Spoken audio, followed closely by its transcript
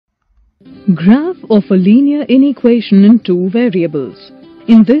Graph of a linear inequation in two variables.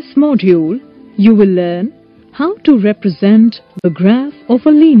 In this module, you will learn how to represent the graph of a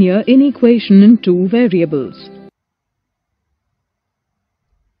linear inequation in two variables.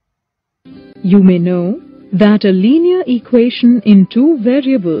 You may know that a linear equation in two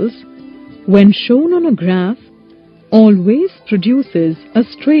variables, when shown on a graph, always produces a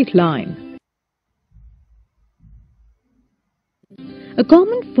straight line. A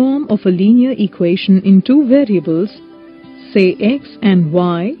common form of a linear equation in two variables, say x and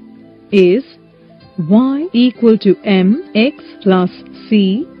y, is y equal to mx plus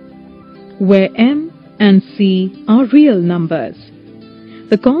c, where m and c are real numbers.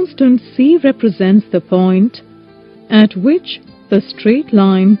 The constant c represents the point at which the straight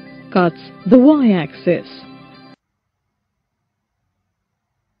line cuts the y-axis.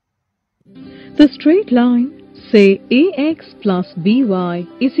 The straight line, say ax plus by,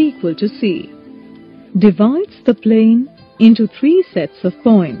 is equal to c, divides the plane into three sets of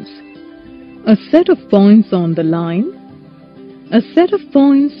points. A set of points on the line, a set of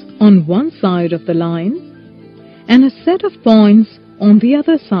points on one side of the line, and a set of points on the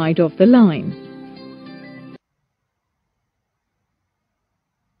other side of the line.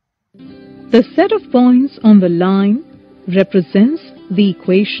 The set of points on the line represents the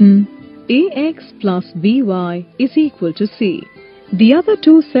equation ax plus by is equal to c. The other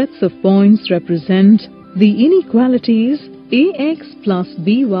two sets of points represent the inequalities ax plus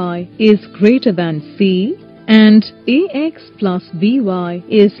by is greater than c and ax plus by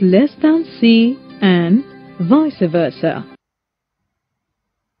is less than c, and vice versa.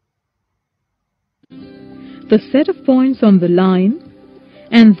 The set of points on the line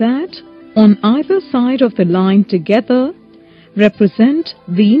and that on either side of the line together represent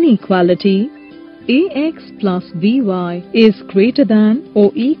the inequality ax plus by is greater than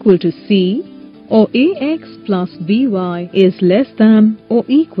or equal to c, or ax plus by is less than or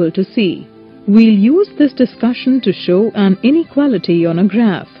equal to c. We'll use this discussion to show an inequality on a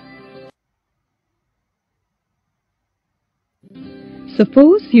graph.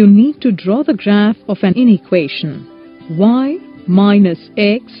 Suppose you need to draw the graph of an inequation y minus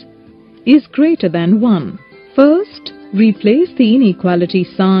x is greater than 1. First, replace the inequality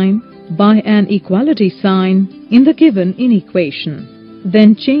sign by an equality sign in the given inequation.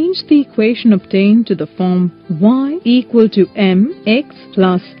 Then change the equation obtained to the form y equal to mx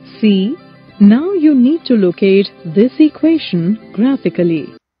plus c. Now you need to locate this equation graphically.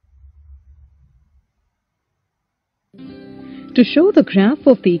 To show the graph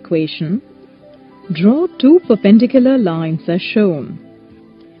of the equation, draw two perpendicular lines as shown.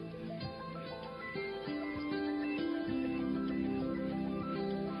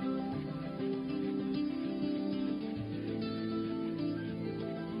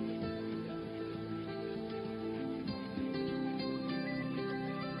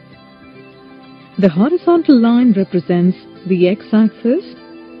 The horizontal line represents the x-axis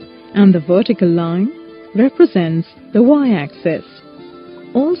and the vertical line represents the y-axis.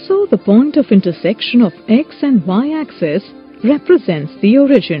 Also, the point of intersection of x and y-axis represents the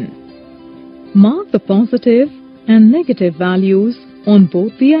origin. Mark the positive and negative values on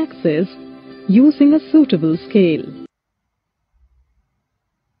both the axes using a suitable scale.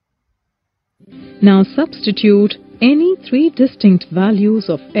 Now substitute any three distinct values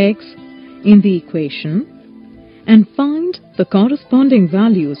of x in the equation and find the corresponding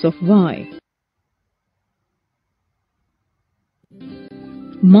values of y.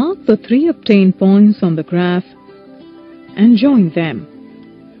 Mark the three obtained points on the graph and join them.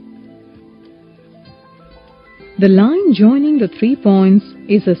 The line joining the 3 points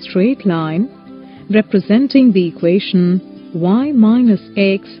is a straight line representing the equation y minus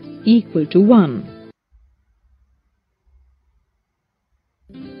x equal to 1.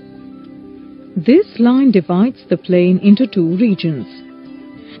 This line divides the plane into two regions.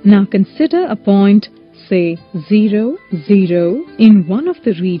 Now consider a point, say 0, 0, in one of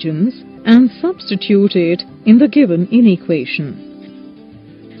the regions and substitute it in the given inequation.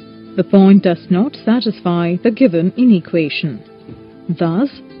 The point does not satisfy the given inequation. Thus,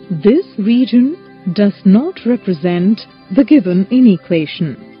 this region does not represent the given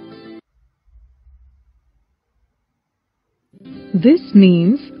inequation. This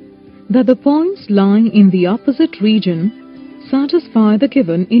means that the points lying in the opposite region satisfy the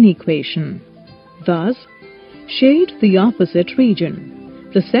given inequation. Thus, shade the opposite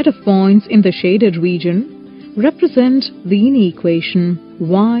region. The set of points in the shaded region represent the inequation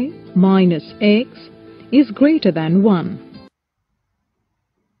y minus x is greater than 1.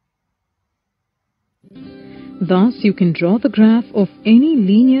 Thus, you can draw the graph of any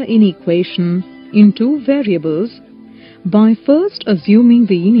linear inequation in two variables by first assuming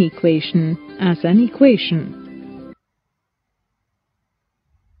the inequation as an equation.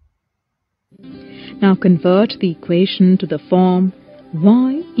 Now convert the equation to the form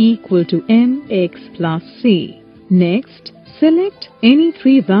y equal to mx plus c. Next, select any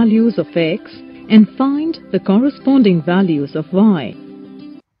three values of x and find the corresponding values of y.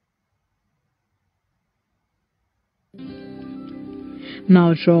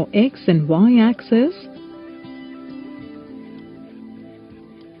 Now draw x and y axis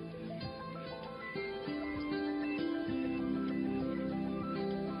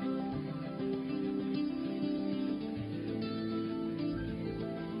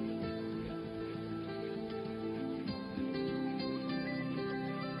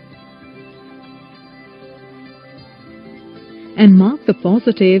and mark the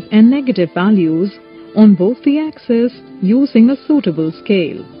positive and negative values on both the axes using a suitable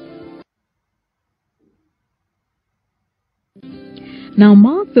scale. Now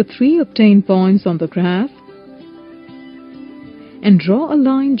mark the three obtained points on the graph and draw a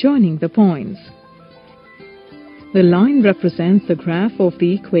line joining the points. The line represents the graph of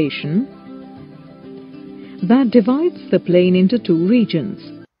the equation that divides the plane into two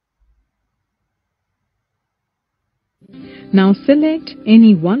regions. Now select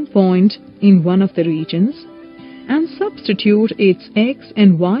any one point in one of the regions and substitute its x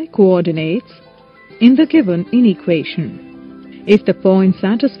and y coordinates in the given inequation. If the point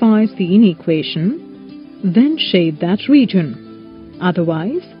satisfies the inequation, then shade that region.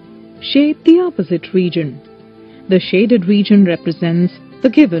 Otherwise, shade the opposite region. The shaded region represents the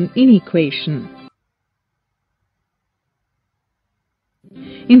given inequation.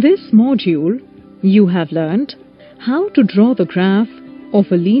 In this module, you have learnt how to draw the graph of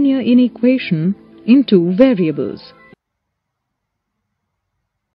a linear inequation in two variables.